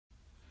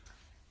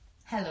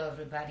Hello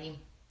everybody,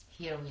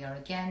 here we are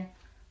again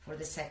for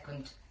the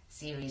second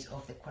series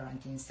of the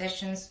quarantine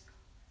sessions,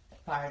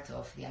 part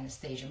of the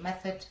Anastasia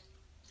Method.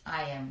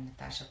 I am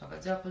Natasha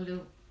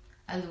Papadopoulou,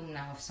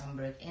 alumni of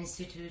Sandberg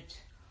Institute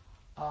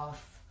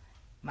of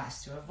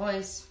Master of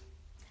Voice,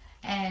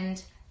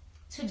 and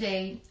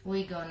today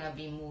we're gonna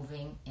be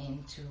moving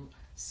into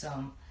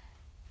some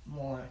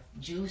more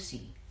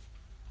juicy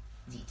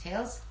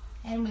details,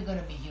 and we're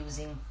gonna be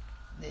using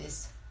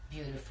this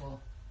beautiful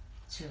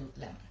 2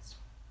 lemons.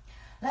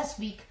 Last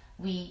week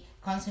we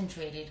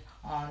concentrated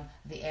on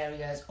the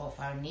areas of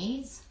our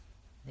needs,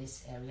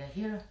 this area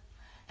here,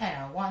 and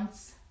our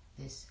wants,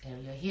 this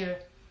area here,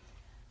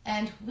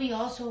 and we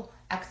also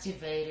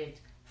activated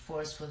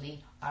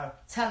forcefully our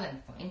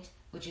talent point,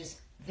 which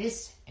is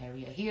this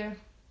area here.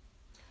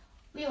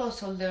 We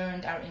also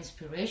learned our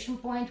inspiration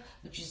point,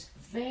 which is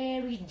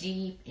very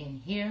deep in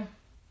here,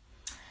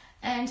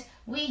 and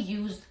we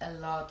used a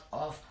lot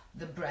of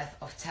the breath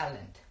of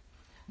talent,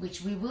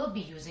 which we will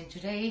be using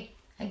today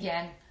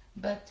again,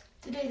 but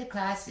today the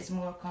class is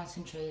more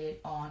concentrated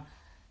on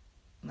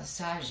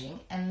massaging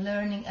and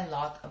learning a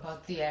lot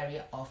about the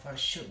area of our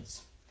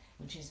shoulds,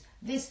 which is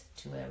these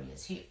 2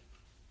 areas here.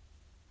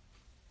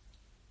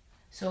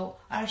 So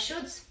our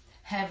shoulds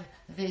have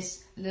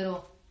these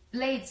little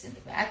blades in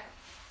the back,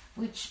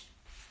 which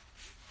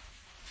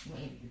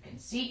maybe you can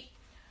see,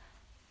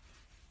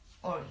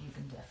 or you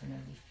can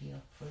definitely feel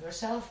for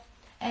yourself,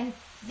 and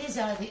these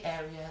are the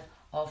area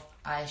of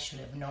I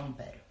should have known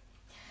better.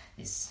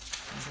 This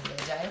is a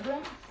little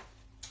diagram.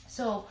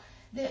 So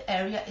the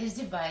area is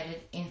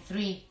divided in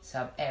 3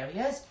 sub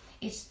areas.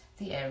 It's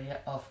the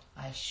area of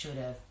I should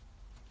have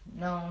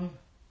known,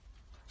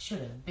 should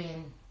have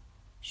been,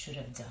 should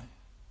have done.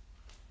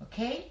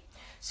 Okay?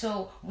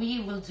 So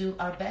we will do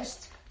our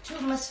best to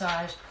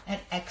massage and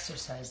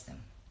exercise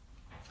them.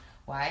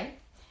 Why?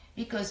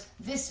 Because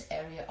this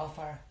area of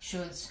our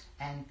shoulds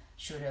and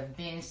should have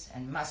beens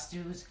and must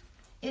do's,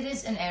 it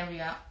is an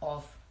area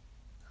of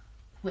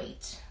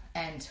weight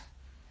and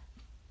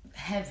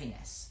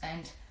heaviness,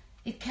 and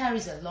it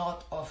carries a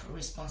lot of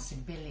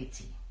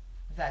responsibility.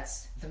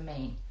 That's the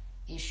main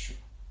issue.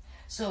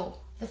 So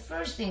the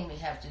first thing we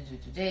have to do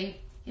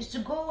today is to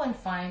go and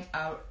find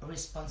our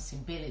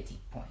responsibility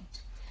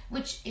point,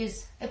 which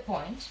is a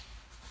point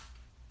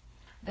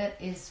that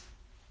is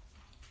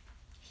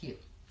here.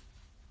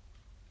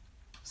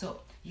 So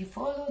you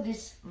follow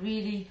this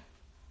really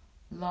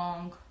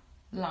long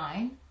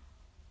line,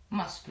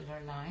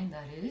 muscular line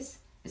that is.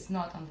 It's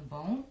not on the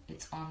bone,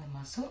 it's on the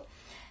muscle.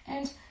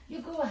 And you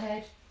go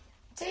ahead,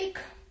 take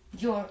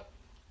your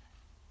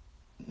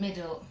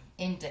middle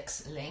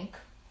index link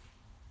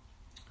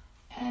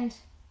and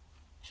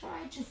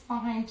try to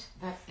find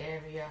that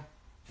area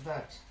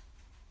that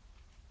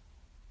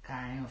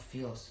kind of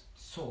feels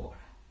sore.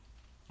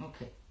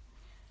 Okay.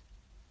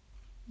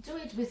 Do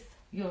it with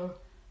your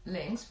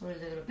links for a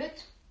little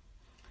bit,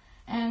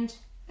 and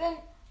then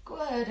go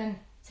ahead and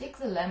take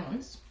the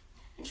lemons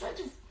and try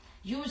to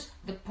use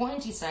the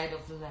pointy side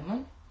of the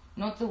lemon,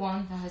 not the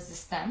one that has the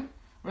stem,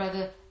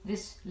 rather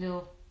this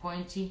little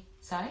pointy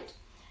side.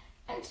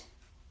 And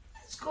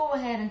let's go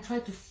ahead and try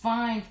to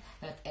find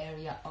that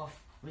area of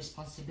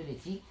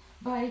responsibility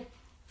by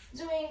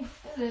doing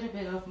a little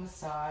bit of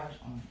massage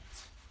on it.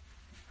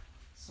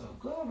 So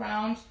go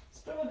around.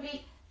 It's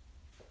probably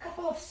a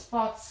couple of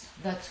spots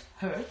that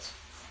hurt,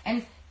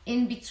 and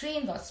in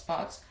between those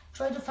spots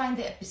try to find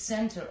the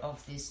epicenter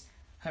of this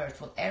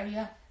hurtful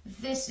area.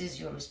 This is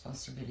your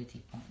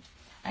responsibility point.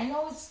 I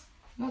know it's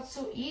not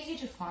so easy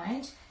to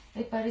find,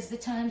 but it's the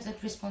times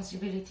that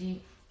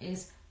responsibility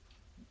is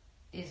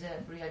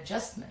a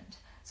readjustment.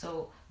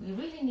 So we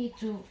really need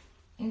to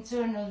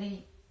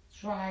internally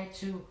try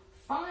to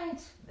find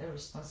the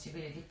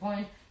responsibility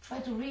point, try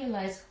to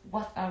realize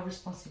what our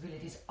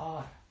responsibilities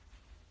are.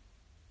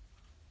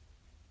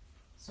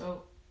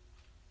 So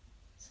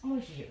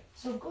somewhere here.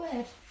 So go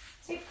ahead,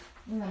 take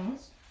the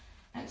lemons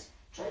and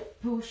try to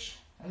push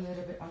a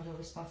little bit on your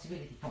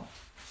responsibility point.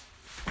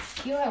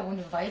 Here I want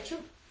to invite you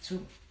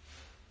to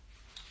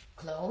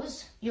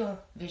close your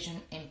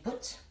vision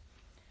input,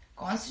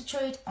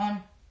 concentrate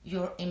on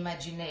your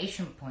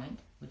imagination point,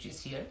 which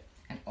is here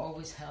and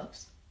always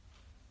helps,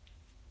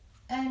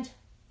 and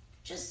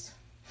just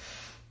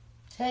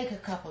take a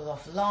couple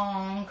of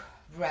long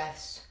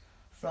breaths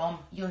from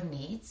your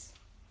needs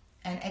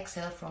and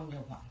exhale from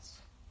your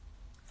wants.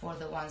 For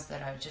the ones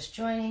that are just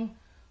joining,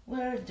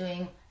 we're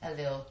doing a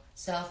little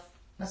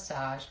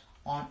self-massage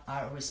on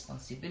our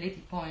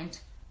responsibility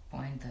point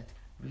that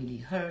really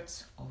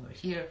hurts over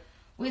here,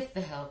 with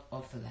the help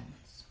of the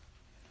lemons.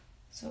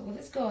 So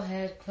let's go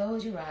ahead,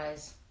 close your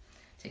eyes,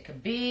 take a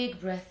big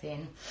breath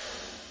in,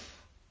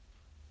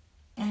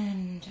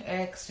 and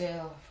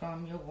exhale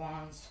from your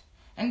wands,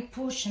 and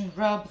push and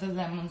rub the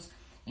lemons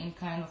in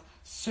kind of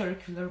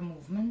circular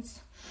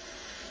movements,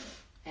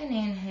 and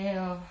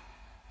inhale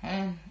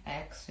and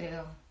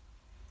exhale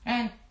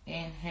and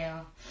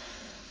inhale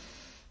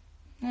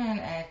and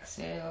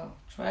exhale.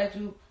 Try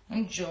to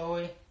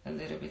enjoy a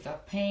little bit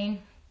of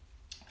pain.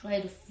 Try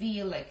to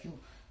feel like you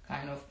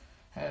kind of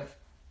have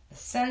a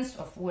sense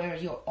of where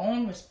your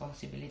own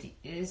responsibility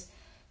is,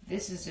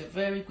 this is a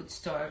very good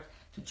start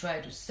to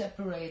try to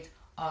separate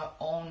our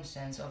own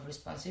sense of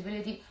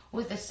responsibility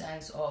with the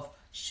sense of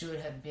should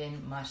have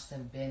been,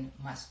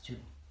 must do.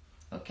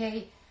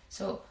 Okay,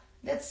 so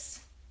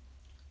let's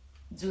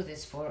do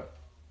this for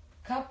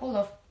a couple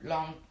of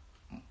long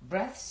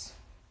breaths.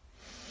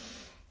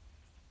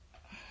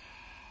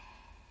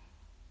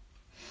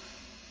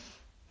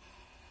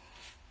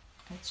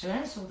 I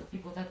turn so the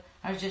people that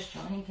are just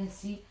joining can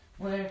see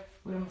where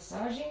we're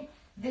massaging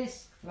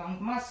this long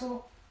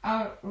muscle,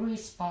 our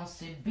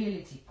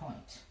responsibility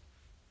point.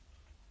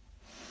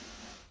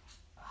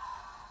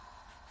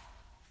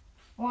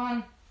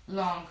 One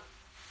long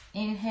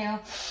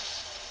inhale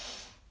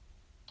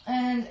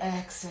and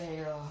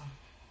exhale.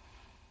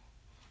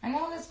 And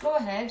now let's go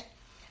ahead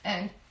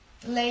and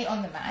lay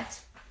on the mat.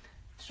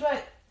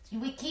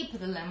 We keep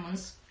the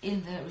lemons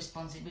in the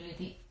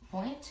responsibility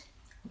point.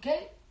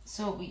 Okay,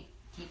 so we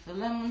keep the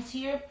lemons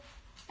here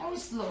and we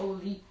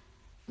slowly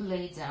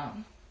lay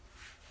down.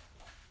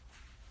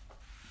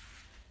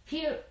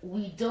 Here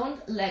we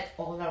don't let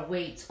all our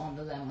weight on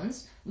the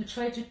lemons. We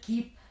try to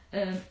keep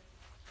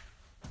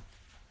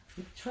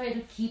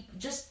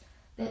just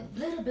a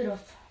little bit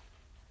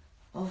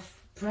of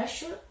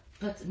pressure,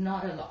 but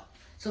not a lot.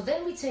 So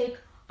then we take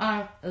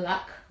our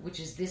luck,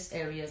 which is this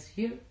area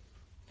here,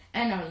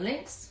 and our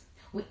links.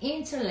 We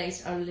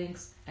interlace our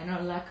links and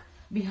our luck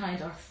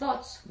behind our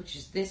thoughts, which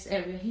is this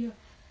area here.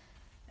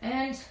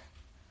 And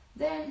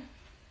then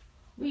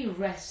we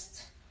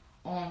rest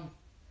on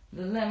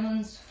the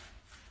lemons,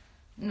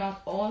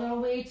 not all our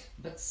weight,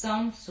 but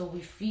some, so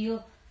we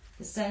feel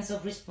the sense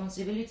of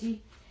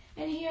responsibility.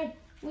 And here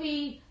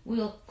we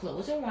will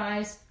close our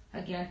eyes,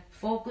 again,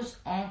 focus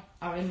on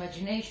our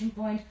imagination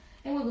point,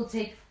 and we will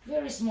take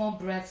very small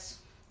breaths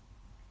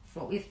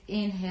with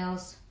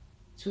inhales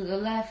to the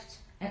left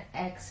and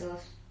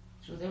exhales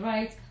to the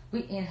right.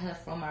 We inhale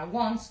from our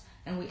wants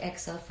and we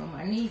exhale from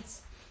our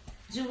needs.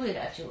 Do it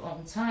at your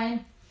own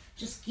time.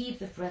 Just keep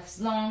the breaths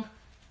long.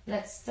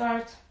 Let's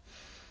start.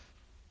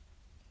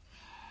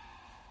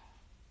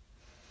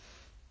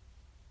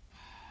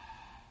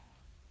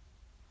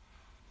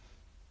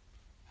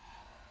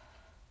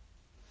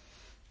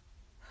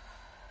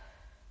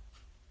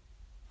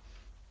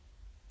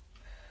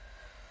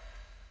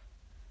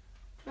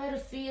 Try to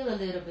feel a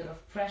little bit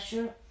of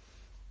pressure,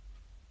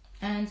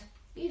 and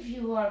if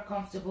you are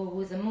comfortable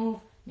with the move,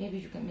 maybe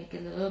you can make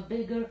it a little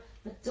bigger,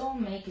 but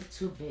don't make it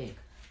too big.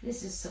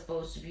 This is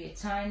supposed to be a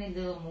tiny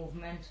little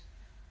movement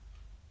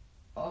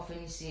of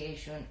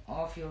initiation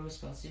of your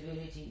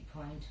responsibility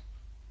point.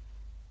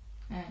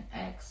 And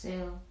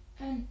exhale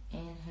and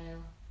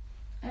inhale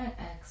and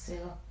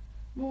exhale.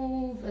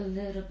 Move a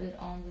little bit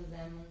on the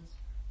lemons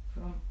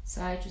from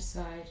side to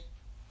side.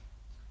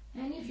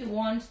 And if you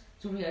want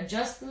to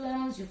readjust the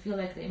lemons, you feel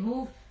like they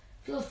move,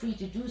 feel free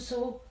to do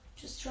so.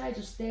 Just try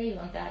to stay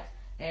on that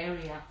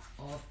area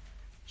of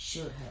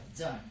should have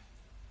done,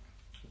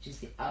 which is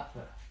the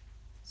upper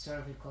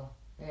cervical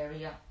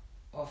area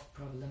of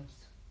problems.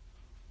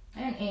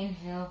 And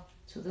inhale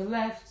to the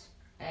left,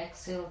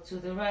 exhale to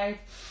the right.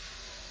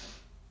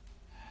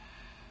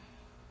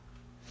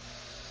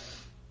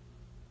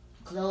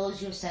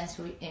 Close your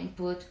sensory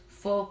input,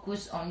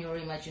 focus on your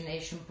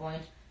imagination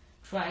point.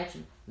 Try to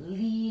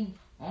lean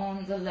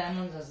on the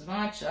lemons as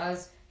much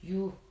as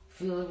you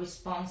feel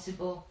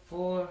responsible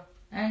for,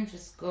 and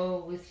just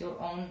go with your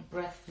own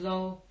breath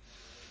flow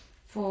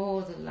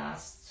for the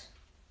last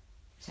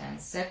 10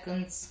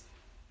 seconds.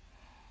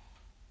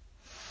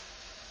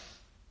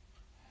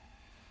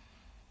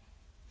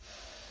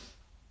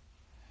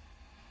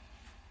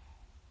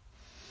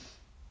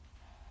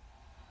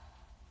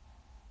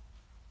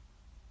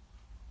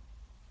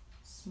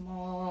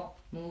 Small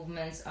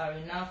movements are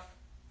enough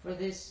for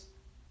this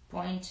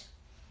point.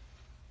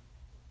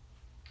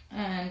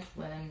 And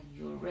when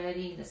you're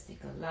ready, let's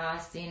take a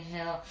last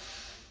inhale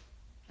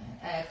and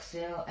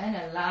exhale, and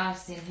a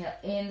last inhale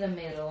in the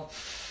middle,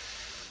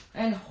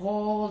 and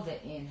hold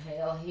the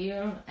inhale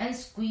here and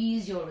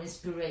squeeze your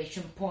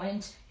inspiration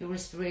point. Your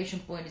inspiration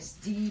point is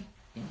deep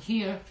in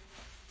here.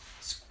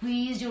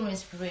 Squeeze your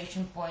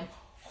inspiration point,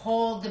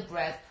 hold the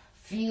breath,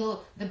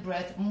 feel the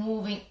breath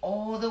moving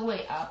all the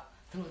way up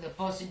through the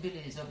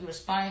possibilities of your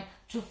spine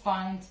to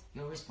find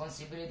your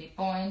responsibility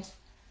point.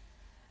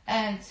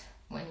 And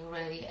when you're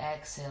ready,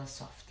 exhale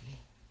softly.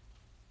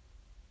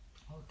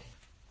 Okay.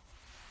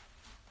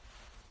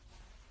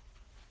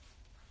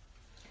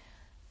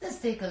 Let's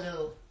take a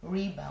little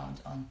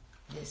rebound on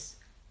this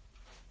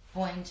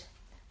point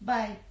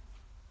by,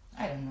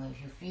 I don't know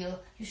if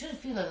you should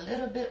feel a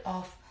little bit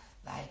of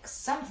like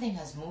something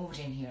has moved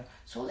in here.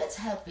 So let's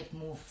help it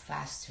move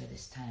faster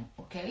this time,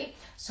 okay?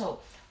 So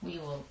we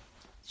will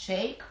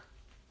shake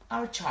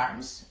our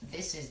charms.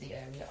 This is the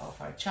area of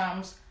our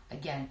charms.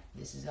 Again,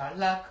 this is our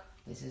luck.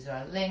 This is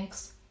our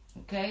links,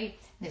 okay?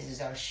 This is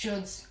our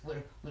shoulds.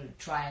 We're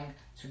trying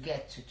to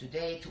get to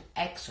today to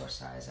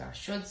exercise our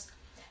shoulds.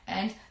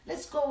 And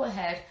let's go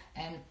ahead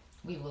and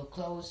we will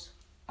close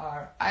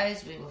our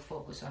eyes, we will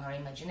focus on our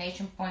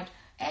imagination point,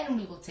 and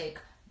we will take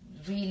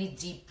really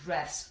deep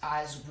breaths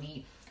as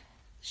we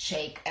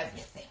shake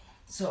everything.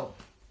 So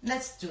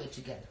let's do it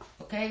together,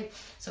 okay?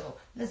 So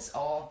let's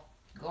all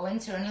go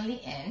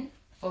internally in,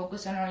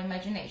 focus on our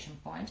imagination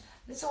point.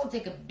 Let's all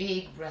take a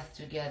big breath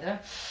together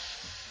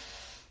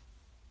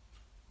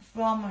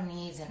from our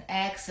knees and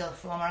exhale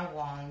from our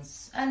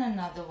wands. And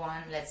another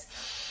one. Let's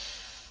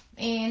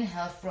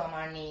inhale from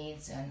our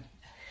knees and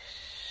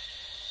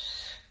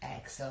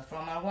exhale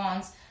from our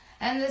wands.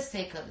 And let's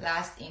take a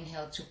last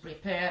inhale to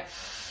prepare.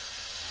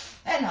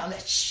 And now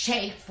let's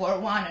shake for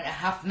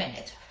 1.5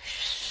 minutes.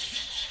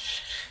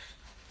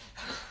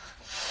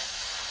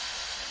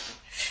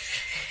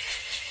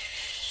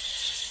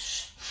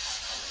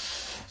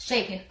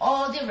 Shake in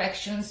all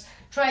directions.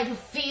 Try to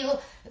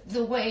feel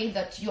the way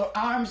that your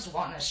arms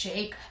want to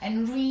shake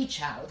and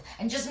reach out.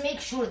 And just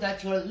make sure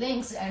that your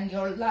links and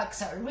your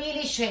lats are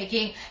really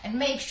shaking. And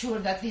make sure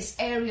that this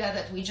area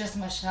that we just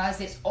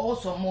massaged is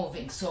also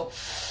moving. So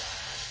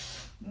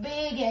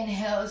big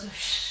inhales.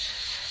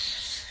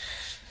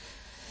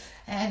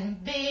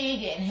 And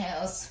big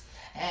inhales.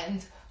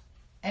 And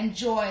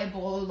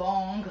enjoyable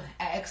long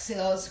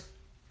exhales.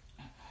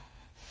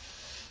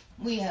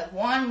 We have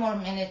 1 more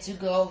minute to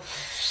go.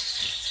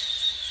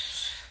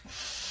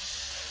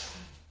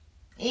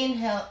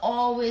 Inhale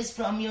always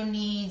from your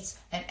knees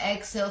and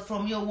exhale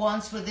from your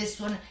wands for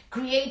this one.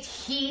 Create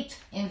heat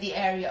in the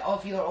area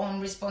of your own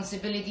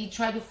responsibility.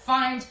 Try to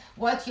find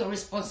what your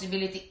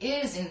responsibility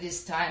is in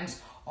these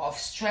times of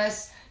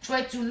stress.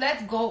 Try to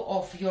let go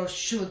of your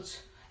should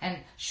and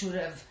should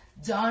have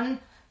done.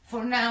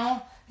 For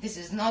now, this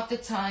is not the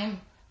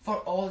time for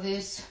all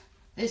this.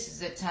 This is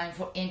the time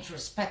for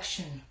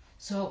introspection.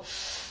 So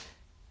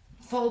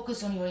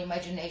focus on your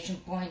imagination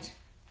point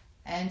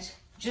and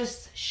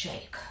just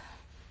shake.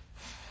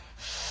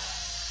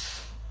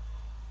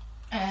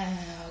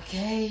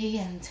 Okay,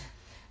 and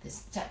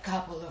this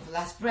couple of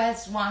last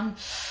breaths. 1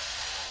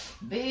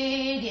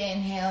 big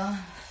inhale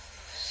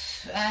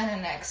and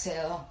an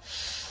exhale.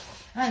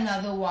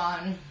 Another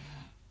one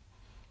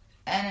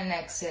and an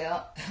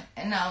exhale.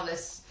 And now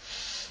let's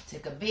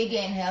take a big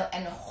inhale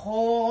and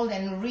hold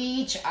and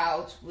reach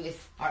out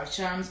with our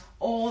charms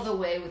all the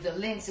way with the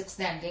links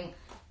extending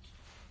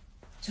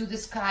to the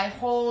sky.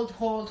 Hold,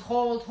 hold,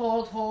 hold,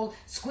 hold, hold.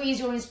 Squeeze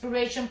your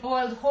inspiration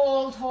point.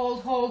 Hold,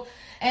 hold, hold.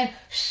 And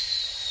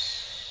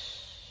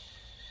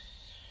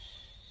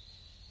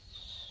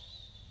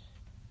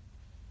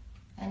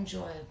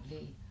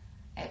enjoyably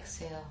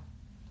exhale.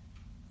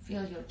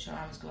 Feel your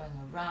charms going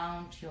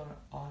around your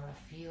aura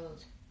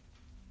field.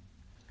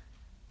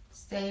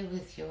 Stay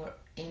with your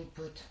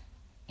input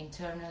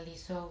internally.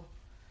 So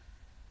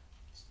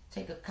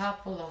take a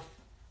couple of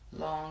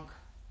long,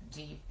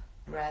 deep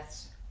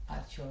breaths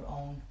at your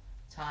own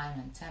time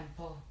and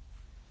tempo.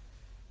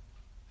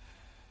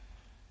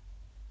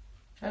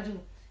 Try to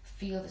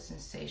feel the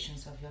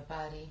sensations of your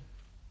body.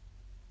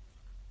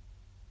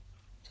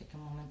 Take a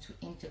moment to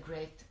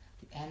integrate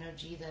the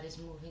energy that is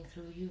moving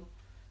through you,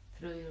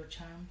 through your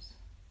charms.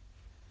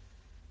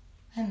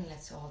 And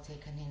let's all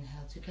take an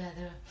inhale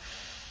together.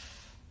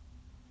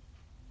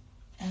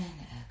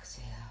 And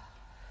exhale.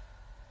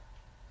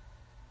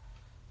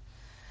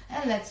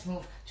 And let's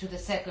move to the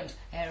second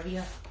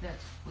area that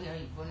we are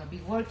going to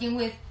be working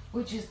with,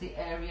 which is the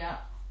area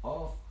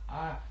of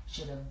our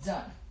should have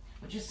done,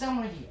 which is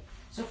somewhere here.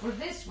 So for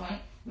this one,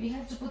 we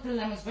have to put the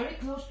lemons very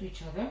close to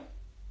each other.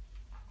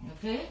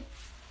 Okay?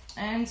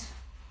 And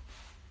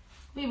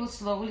we will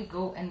slowly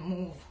go and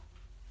move,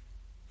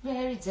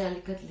 very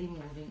delicately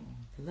moving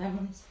the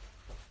lemons.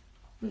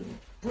 We will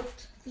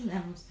put the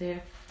lemons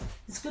there.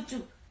 It's good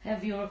to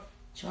have your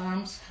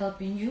charms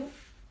helping you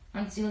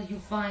until you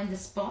find the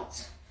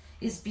spot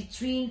is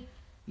between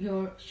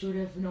your should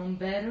have known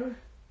better,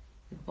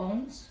 the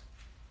bones,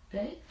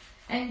 okay?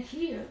 And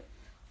here,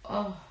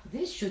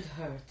 this should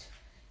hurt.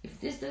 If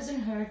this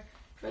doesn't hurt,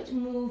 try to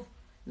move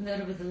a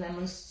little bit the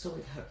lemons so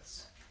it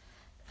hurts.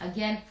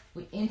 Again,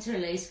 we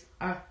interlace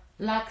our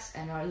locks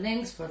and our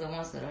links for the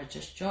ones that are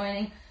just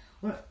joining.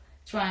 We're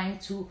trying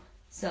to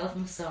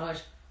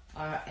self-massage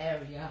our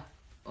area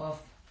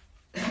of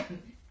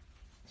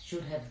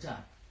should have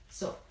done.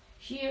 So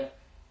here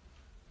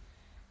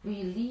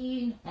we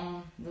lean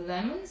on the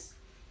lemons,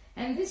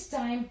 and this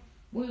time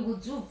we will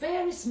do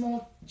very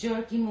small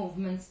jerky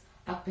movements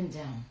up and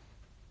down.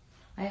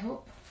 I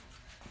hope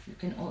you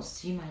can all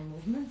see my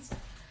movements.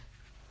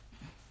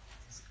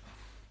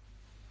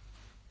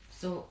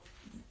 So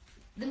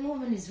the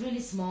movement is really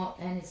small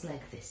and it's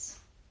like this.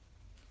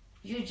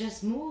 You're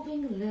just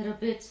moving a little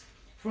bit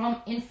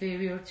from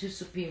inferior to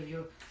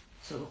superior.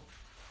 So,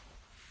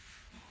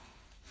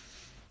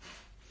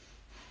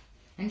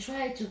 and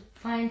try to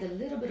find a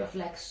little bit of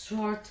like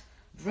short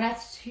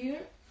breaths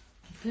here.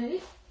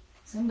 Okay?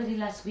 Somebody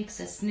last week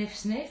said sniff,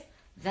 sniff.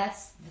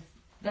 That's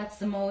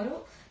the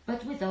motto,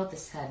 but without the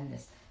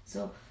sadness.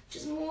 So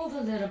just move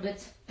a little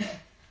bit.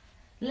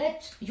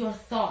 Let your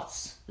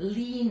thoughts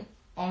lean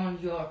on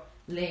your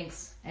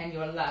links and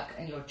your luck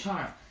and your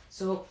charm.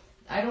 So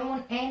I don't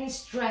want any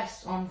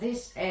stress on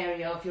this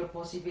area of your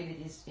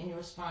possibilities in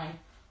your spine.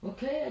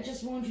 Okay, I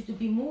just want you to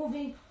be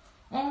moving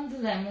on the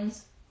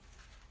lemons.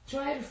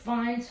 Try to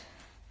find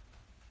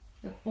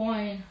the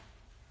point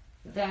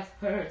that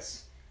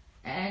hurts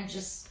and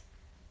just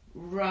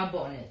rub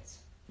on it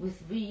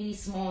with really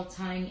small,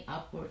 tiny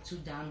upward to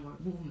downward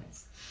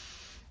movements.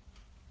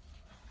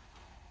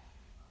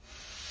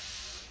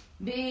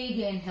 Big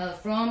inhale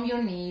from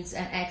your knees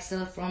and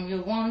exhale from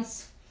your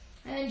wants,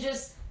 and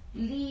just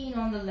lean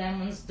on the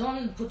lemons.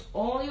 Don't put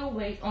all your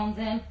weight on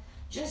them,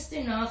 just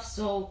enough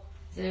so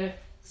the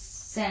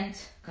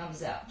scent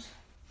comes out.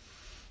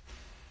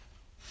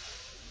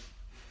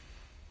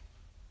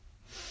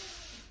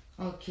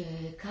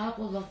 Okay, a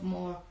couple of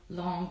more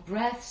long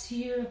breaths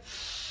here.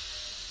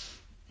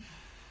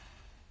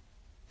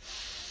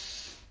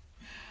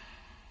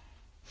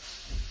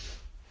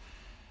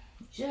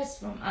 Just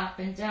from up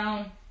and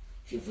down.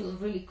 If you feel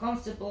really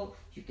comfortable,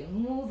 you can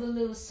move a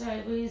little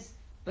sideways,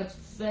 but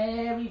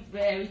very,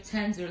 very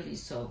tenderly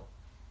so.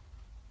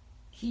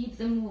 Keep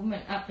the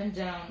movement up and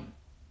down.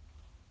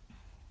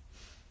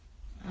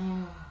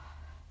 And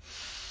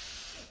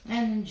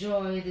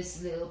enjoy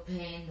this little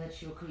pain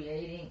that you're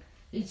creating.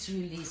 It's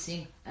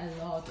releasing a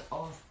lot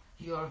of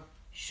your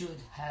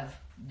should have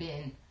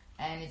been,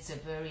 and it's a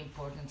very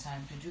important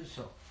time to do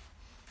so.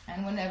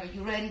 And whenever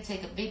you're ready,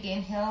 take a big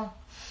inhale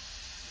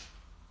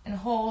and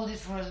hold it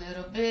for a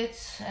little bit,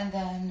 and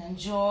then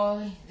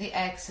enjoy the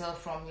exhale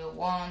from your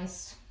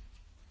wants.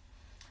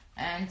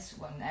 And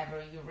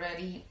whenever you're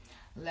ready,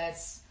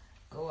 let's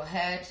go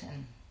ahead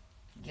and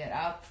get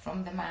up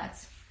from the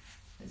mat.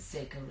 Let's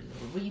take a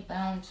little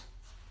rebound.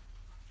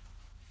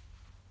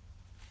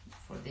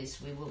 For this,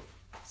 we will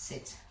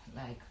sit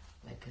like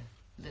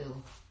a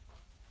little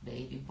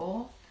baby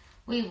ball.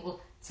 We will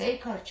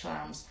take our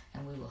charms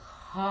and we will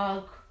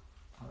hug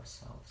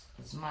ourselves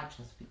as much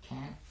as we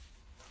can.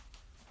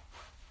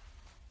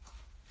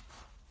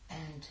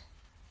 And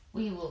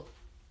we will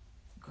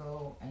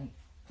go and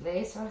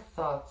place our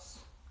thoughts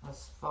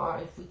as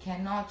far, if we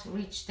cannot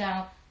reach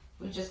down,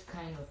 we'll just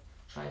kind of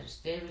try to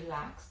stay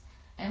relaxed.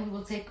 And we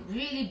will take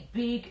really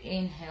big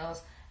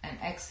inhales and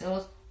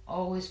exhales,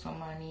 always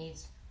from our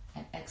knees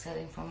and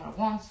exhaling from our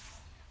wants.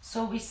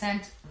 So we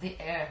send the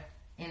air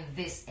in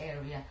this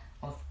area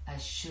of I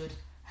should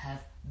have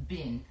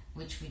been,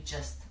 which we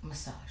just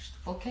massaged.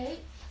 Okay?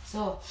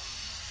 So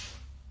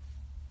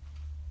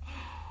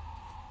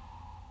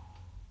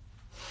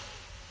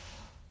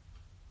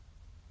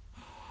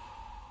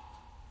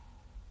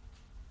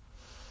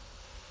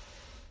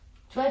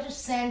try to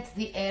send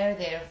the air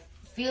there.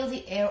 Feel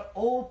the air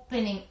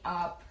opening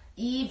up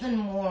even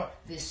more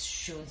these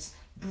shoulds,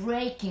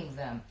 breaking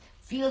them.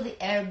 Feel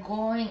the air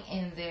going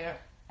in there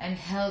and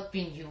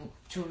helping you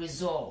to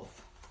resolve.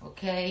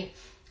 Okay?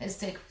 Let's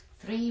take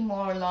 3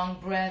 more long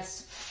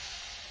breaths.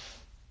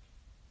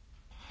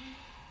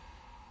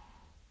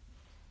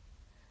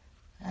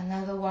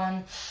 Another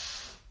one.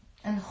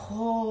 And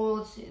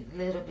hold a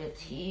little bit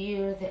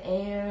here, the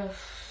air.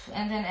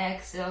 And then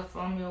exhale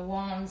from your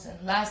wants.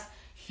 And last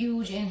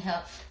huge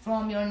inhale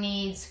from your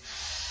knees.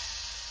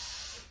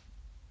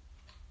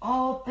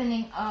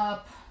 Opening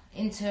up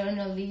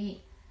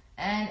internally.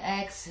 And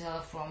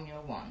exhale from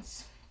your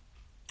wants.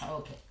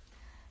 Okay.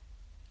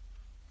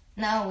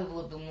 Now we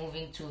will be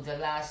moving to the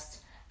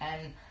last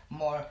and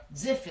more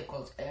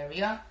difficult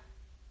area.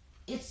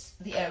 It's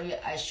the area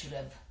I should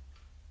have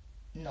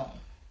known,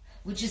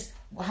 which is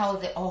how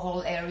the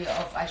whole area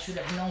of I should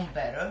have known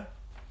better,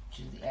 which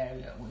is the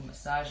area we're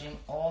massaging.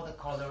 All the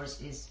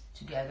colors is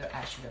together,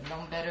 I should have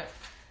known better.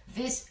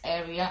 This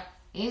area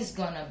is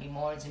gonna be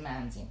more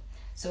demanding.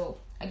 So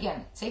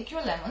again, take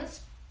your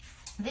lemons.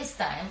 This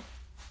time,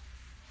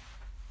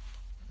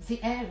 the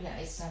area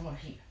is somewhere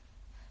here.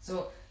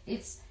 So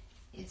it's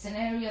an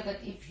area that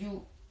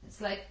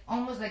it's like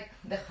almost like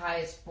the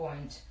highest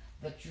point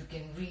that you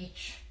can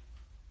reach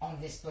on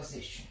this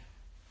position.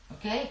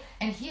 Okay?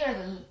 And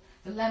here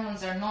the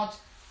lemons are not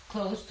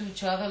close to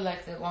each other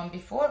like the one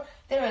before.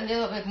 They're a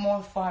little bit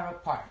more far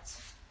apart.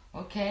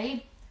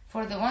 Okay?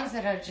 For the ones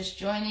that are just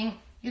joining,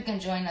 you can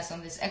join us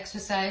on this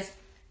exercise.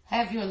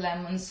 Have your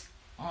lemons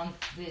on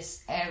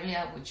this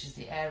area, which is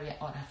the area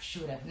I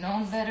should have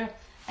known better.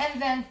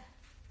 And then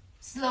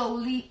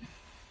slowly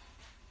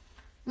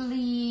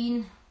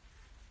lean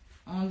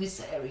on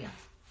this area.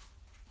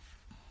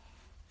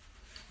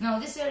 Now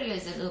this area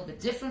is a little bit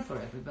different for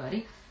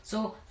everybody,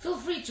 so feel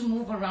free to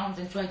move around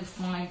and try to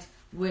find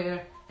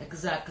where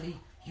exactly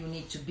you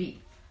need to be.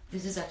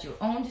 This is at your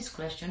own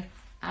discretion,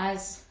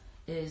 as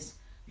is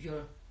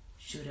your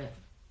should have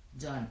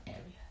done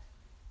area.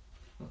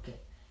 Okay,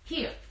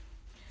 here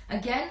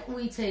again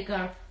we take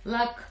our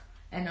luck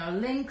and our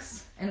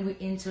links and we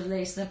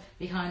interlace them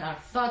behind our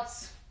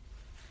thoughts.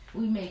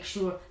 We make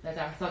sure that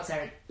our thoughts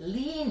are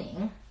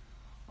leaning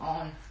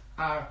on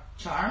our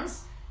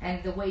charms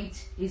and the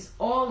weight is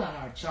all on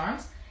our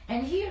charms.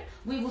 And here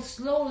we will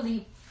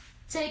slowly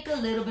take a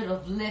little bit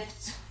of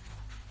lift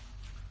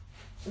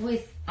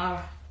with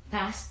our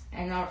past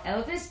and our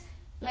pelvis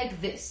like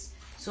this.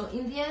 So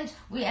in the end,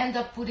 we end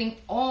up putting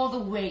all the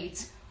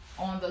weight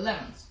on the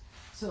lemons.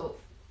 So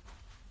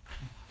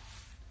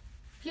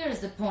here's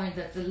the point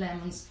that the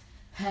lemons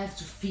have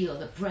to feel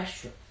the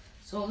pressure.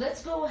 So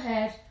let's go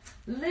ahead,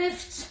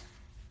 lift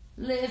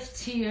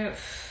here,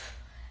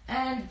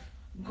 and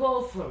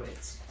go for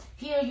it.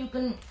 Here you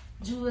can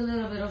do a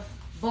little bit of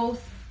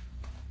both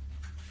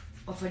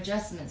of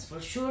adjustments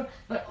for sure,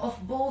 but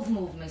of both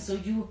movements. So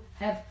you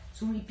have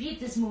to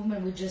repeat this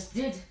movement we just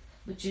did,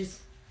 which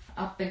is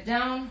up and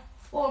down,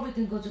 or we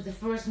can go to the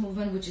first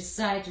movement, which is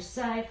side to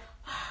side.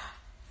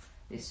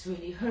 This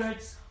really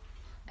hurts.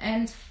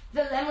 And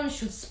the lemon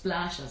should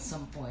splash at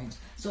some point.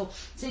 So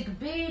take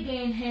big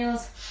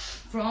inhales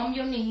from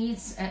your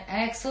knees and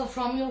exhale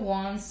from your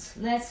wands.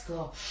 Let's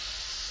go.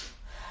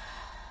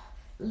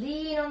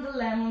 Lean on the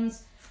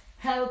lemons,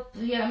 help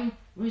them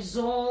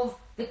resolve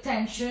the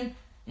tension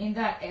in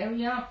that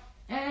area.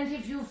 And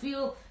if you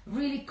feel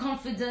really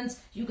confident,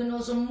 you can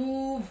also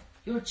move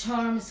your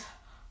charms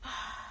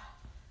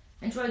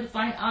and try to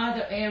find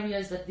other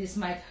areas that this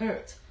might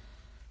hurt.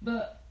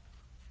 But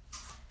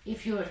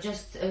if you're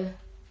just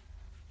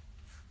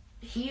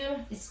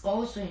here, it's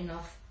also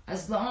enough,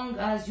 as long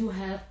as you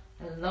have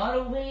a lot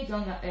of weight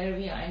on that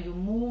area and you're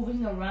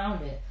moving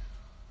around it.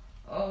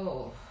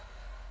 Oh,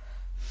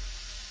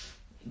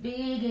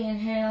 big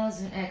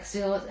inhales and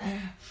exhales,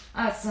 and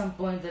at some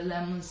point the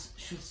lemons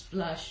should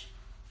splash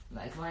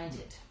like mine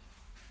did.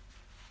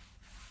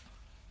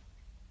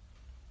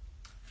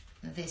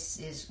 This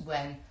is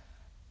when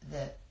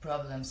the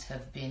problems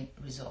have been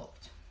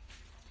resolved.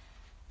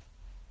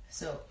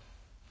 So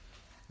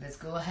let's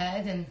go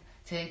ahead and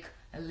take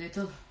a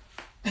little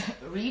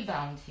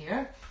rebound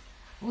here,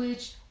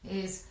 which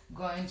is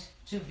going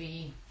to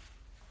be,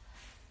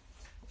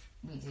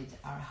 we did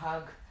our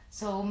hug,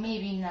 so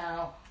maybe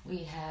now we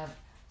have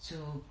to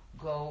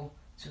go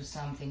to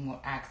something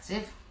more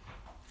active,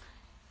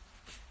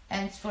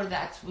 and for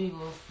that we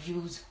will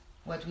use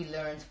what we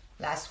learned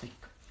last week.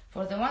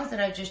 For the ones that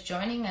are just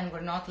joining and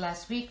were not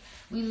last week,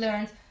 we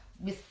learned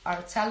with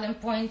our talent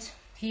point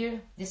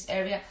here, this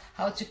area,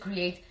 how to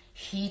create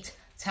heat,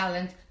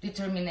 talent,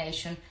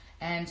 determination,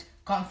 and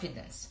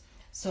confidence.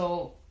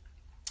 So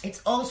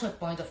it's also a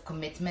point of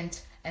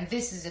commitment, and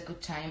this is a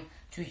good time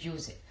to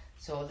use it.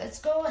 So let's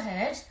go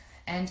ahead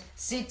and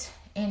sit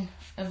in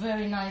a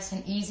very nice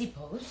and easy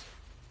pose,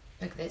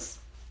 like this.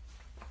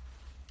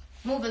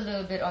 Move a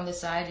little bit on the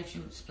side if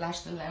you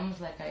splash the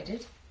lemons like I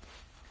did.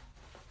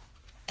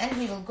 And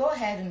we will go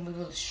ahead and we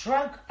will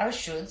shrug our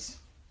shoulds.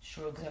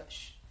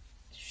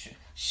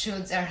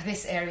 Shoulds are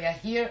this area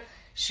here.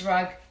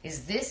 Shrug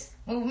is this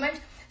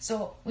movement.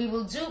 So we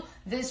will do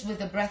this with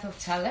the breath of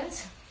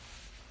talent.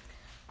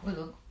 We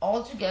will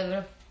all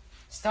together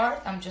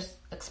start. I'm just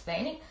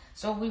explaining.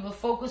 So we will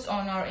focus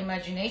on our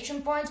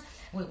imagination point.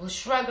 We will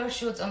shrug our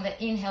shoulds on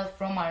the inhale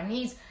from our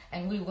knees,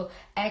 and we will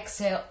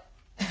exhale.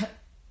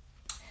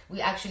 We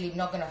actually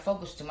not going to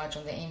focus too much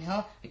on the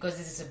inhale because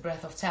this is a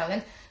breath of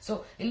talent.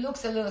 So it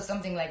looks a little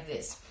something like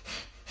this.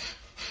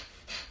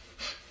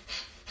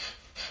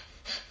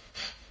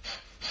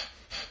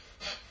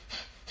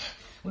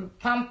 We're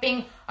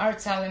pumping our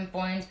talent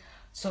point,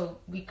 so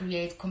we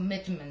create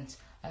commitment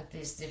at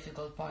this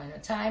difficult point in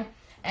time.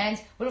 And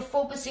we're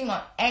focusing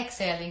on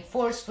exhaling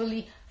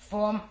forcefully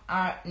from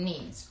our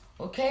knees.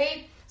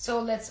 Okay?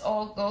 So let's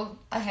all go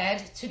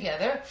ahead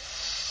together.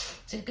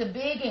 Take a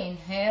big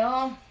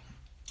inhale.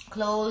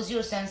 Close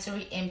your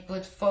sensory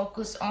input.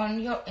 Focus on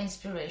your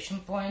inspiration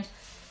point.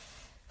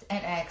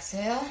 And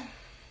exhale.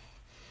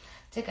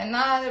 Take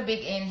another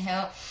big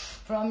inhale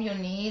from your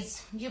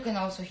knees. You can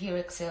also hear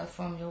exhale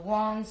from your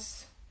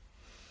wands.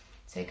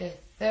 Take a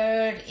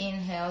third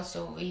inhale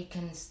so we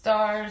can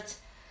start.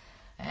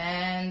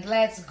 And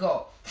let's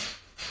go.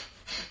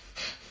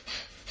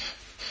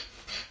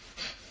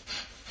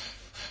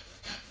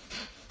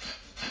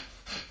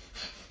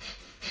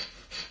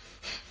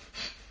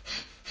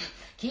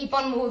 Keep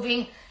on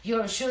moving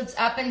your shoulds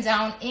up and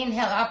down.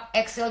 Inhale up,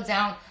 exhale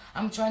down.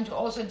 I'm trying to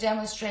also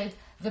demonstrate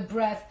the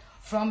breath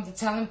from the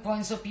talent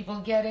point so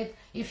people get it.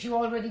 If you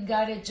already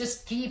got it,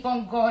 just keep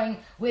on going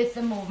with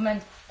the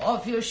movement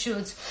of your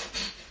shoulds.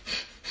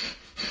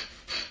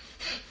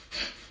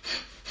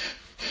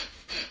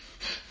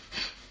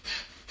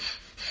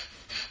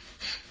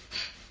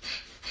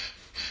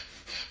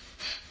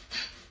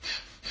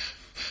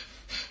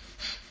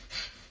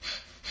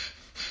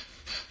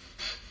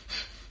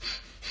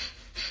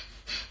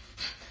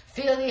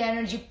 Feel the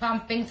energy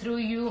pumping through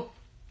you.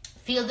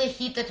 Feel the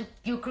heat that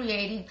you're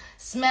creating.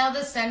 Smell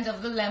the scent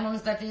of the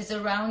lemons that is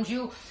around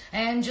you.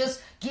 And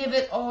just give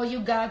it all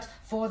you got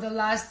for the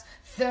last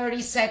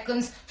 30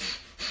 seconds.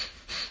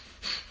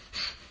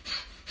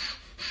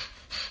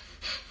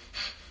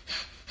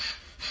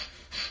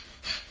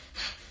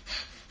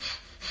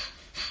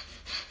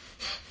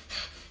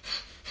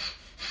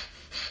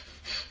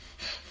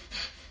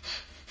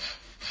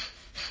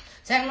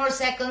 Ten more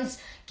seconds.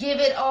 Give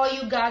it all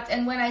you got.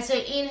 And when I say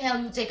inhale,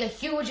 you take a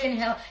huge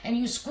inhale and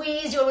you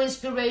squeeze your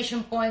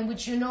inspiration point,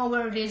 which you know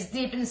where it is,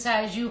 deep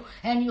inside you,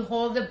 and you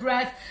hold the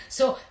breath.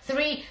 So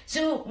 3,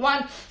 2,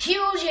 1,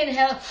 huge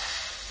inhale.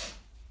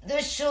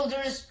 The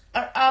shoulders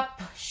are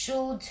up,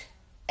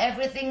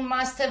 everything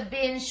must have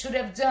been, should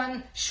have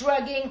done,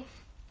 shrugging.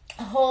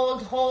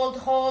 Hold, hold,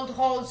 hold,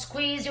 hold.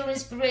 Squeeze your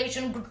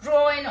inspiration,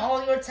 draw in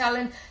all your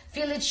talent.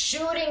 Feel it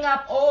shooting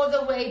up all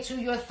the way to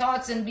your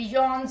thoughts and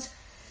beyond.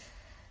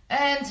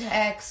 And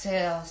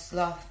exhale,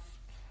 slow.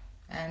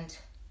 And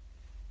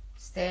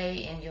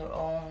stay in your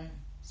own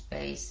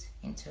space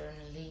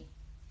internally.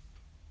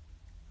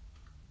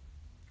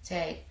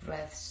 Take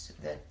breaths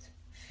that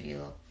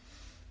feel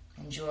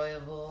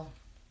enjoyable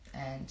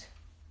and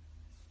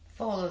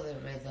follow the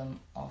rhythm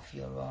of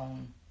your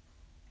own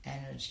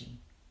energy.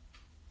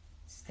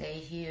 Stay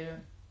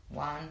here,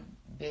 one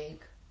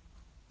big,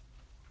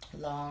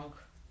 long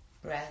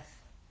breath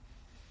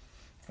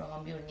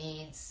from your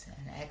needs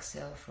and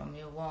exhale from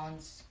your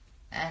wants,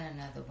 and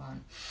another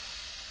one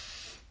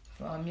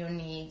from your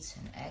needs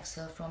and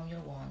exhale from your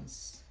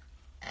wants.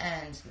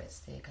 And let's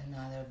take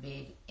another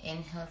big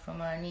inhale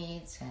from our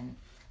needs, and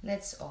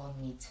let's all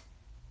meet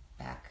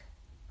back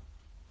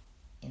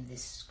in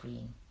this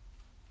screen.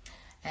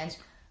 And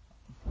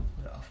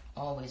we're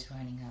always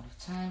running out of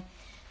time,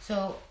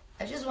 so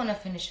I just want to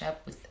finish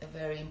up with a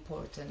very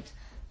important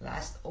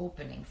last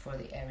opening for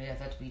the area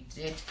that we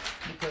did,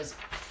 because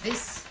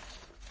this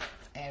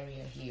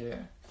area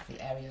here, the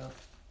area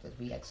that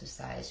we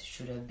exercised,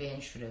 should have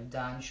been, should have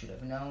done, should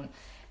have known,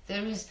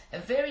 there is a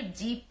very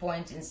deep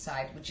point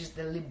inside, which is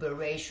the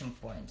liberation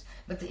point.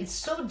 But it's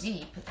so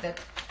deep that,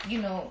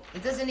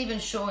 it doesn't even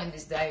show in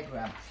this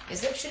diagram.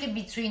 It's actually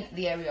between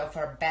the area of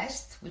our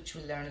best, which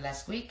we learned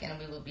last week and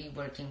we will be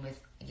working with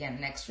again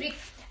next week,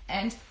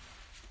 and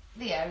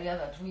the area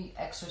that we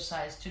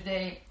exercised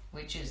today,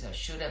 which is a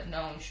should have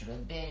known, should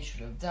have been,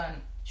 should have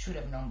done, should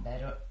have known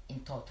better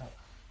in total.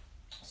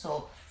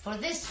 So for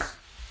this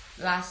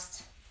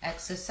last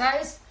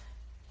exercise,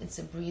 it's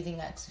a breathing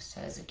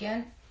exercise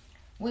again.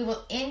 We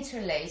will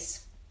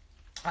interlace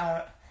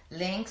our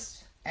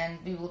links and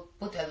we will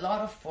put a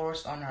lot of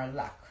force on our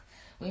luck.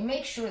 We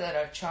make sure that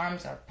our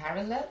charms are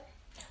parallel.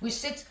 We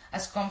sit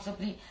as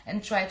comfortably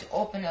and try to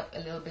open up a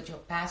little bit your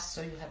past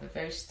so you have a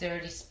very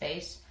sturdy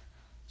space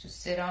to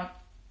sit on.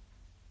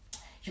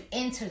 You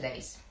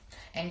interlace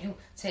and you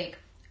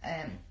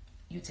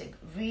take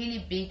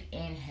really big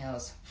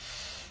inhales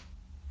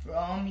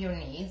from your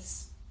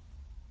knees,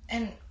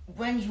 and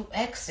when you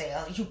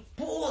exhale, you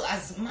pull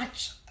as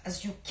much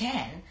as you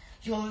can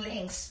your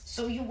links.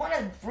 So you want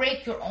to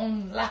break your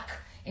own luck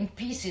in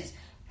pieces,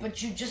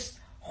 but you're just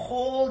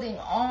holding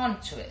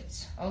on to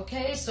it.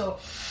 Okay, so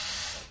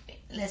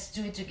let's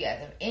do it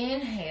together.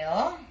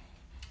 Inhale,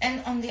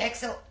 and on the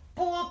exhale,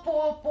 pull,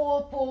 pull,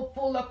 pull, pull,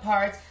 pull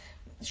apart.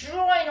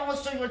 Draw in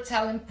also your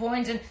talent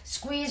point and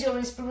squeeze your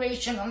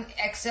inspiration on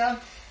the exhale.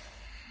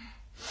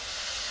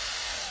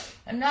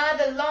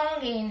 Another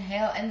long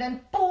inhale, and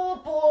then pull,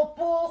 pull,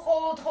 pull,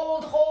 hold,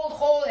 hold, hold,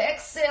 hold.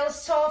 Exhale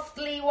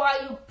softly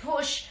while you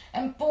push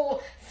and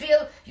pull.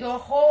 Feel your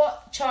whole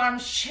charm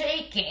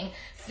shaking.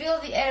 Feel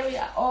the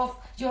area of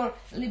your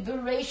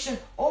liberation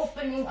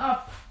opening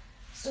up.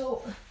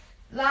 So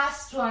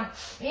last one,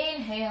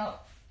 inhale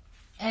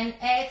and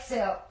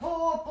exhale.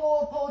 Pull,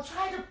 pull, pull.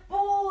 Try to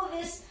pull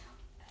this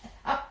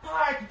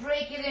apart,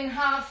 break it in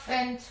half,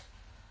 and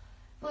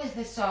with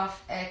the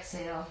soft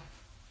exhale,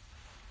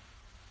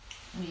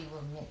 we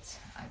will meet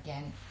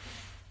again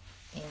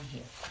in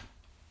here.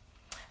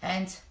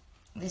 And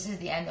this is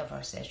the end of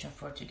our session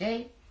for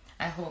today.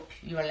 I hope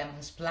your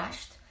lemon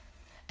splashed.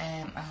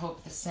 I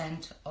hope the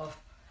scent of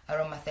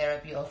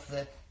aromatherapy of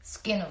the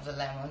skin of the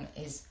lemon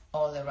is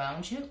all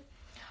around you.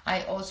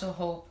 I also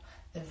hope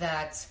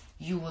that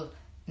you will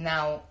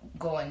now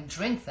go and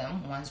drink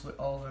them once we're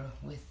over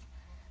with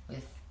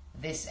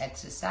these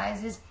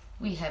exercises.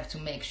 We have to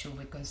make sure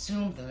we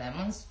consume the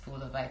lemons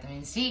full of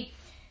vitamin C.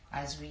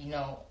 As we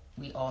know,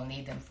 we all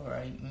need them for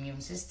our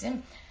immune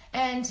system.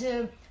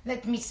 And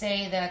let me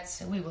say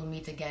that we will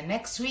meet again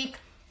next week.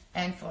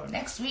 And for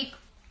next week,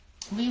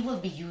 we will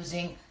be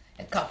using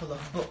a couple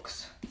of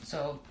books.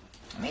 So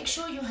make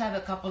sure you have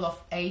a couple of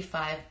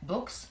A5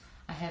 books.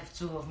 I have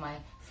two of my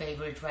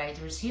favorite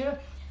writers here.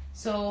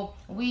 So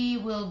we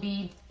will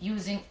be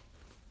using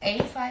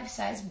A5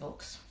 size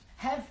books.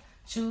 Have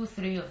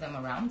 2-3 of them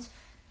around.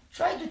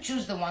 Try to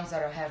choose the ones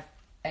that have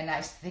a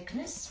nice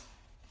thickness.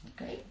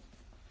 Okay.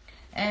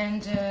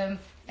 And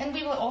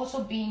we will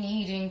also be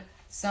needing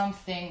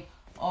something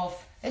of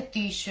a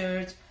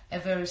t-shirt, a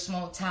very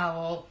small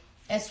towel,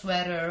 a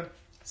sweater,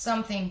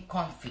 something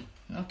comfy.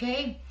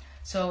 Okay,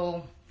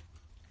 so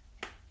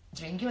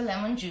drink your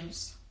lemon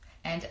juice,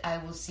 and I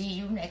will see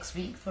you next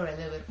week for a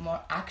little bit more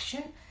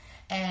action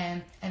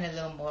and a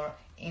little more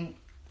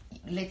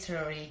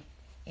literary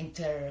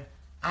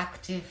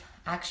interactive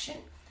action.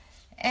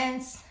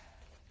 And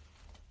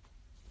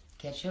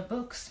get your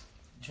books,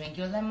 drink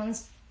your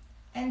lemons,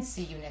 and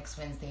see you next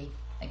Wednesday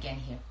again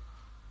here.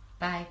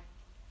 Bye.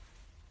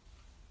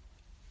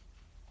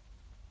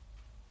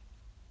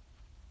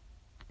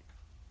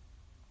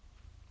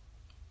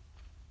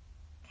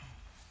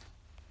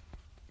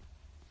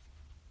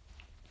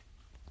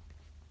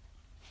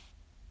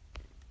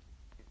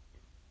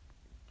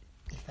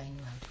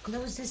 want to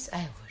close this,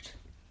 I would.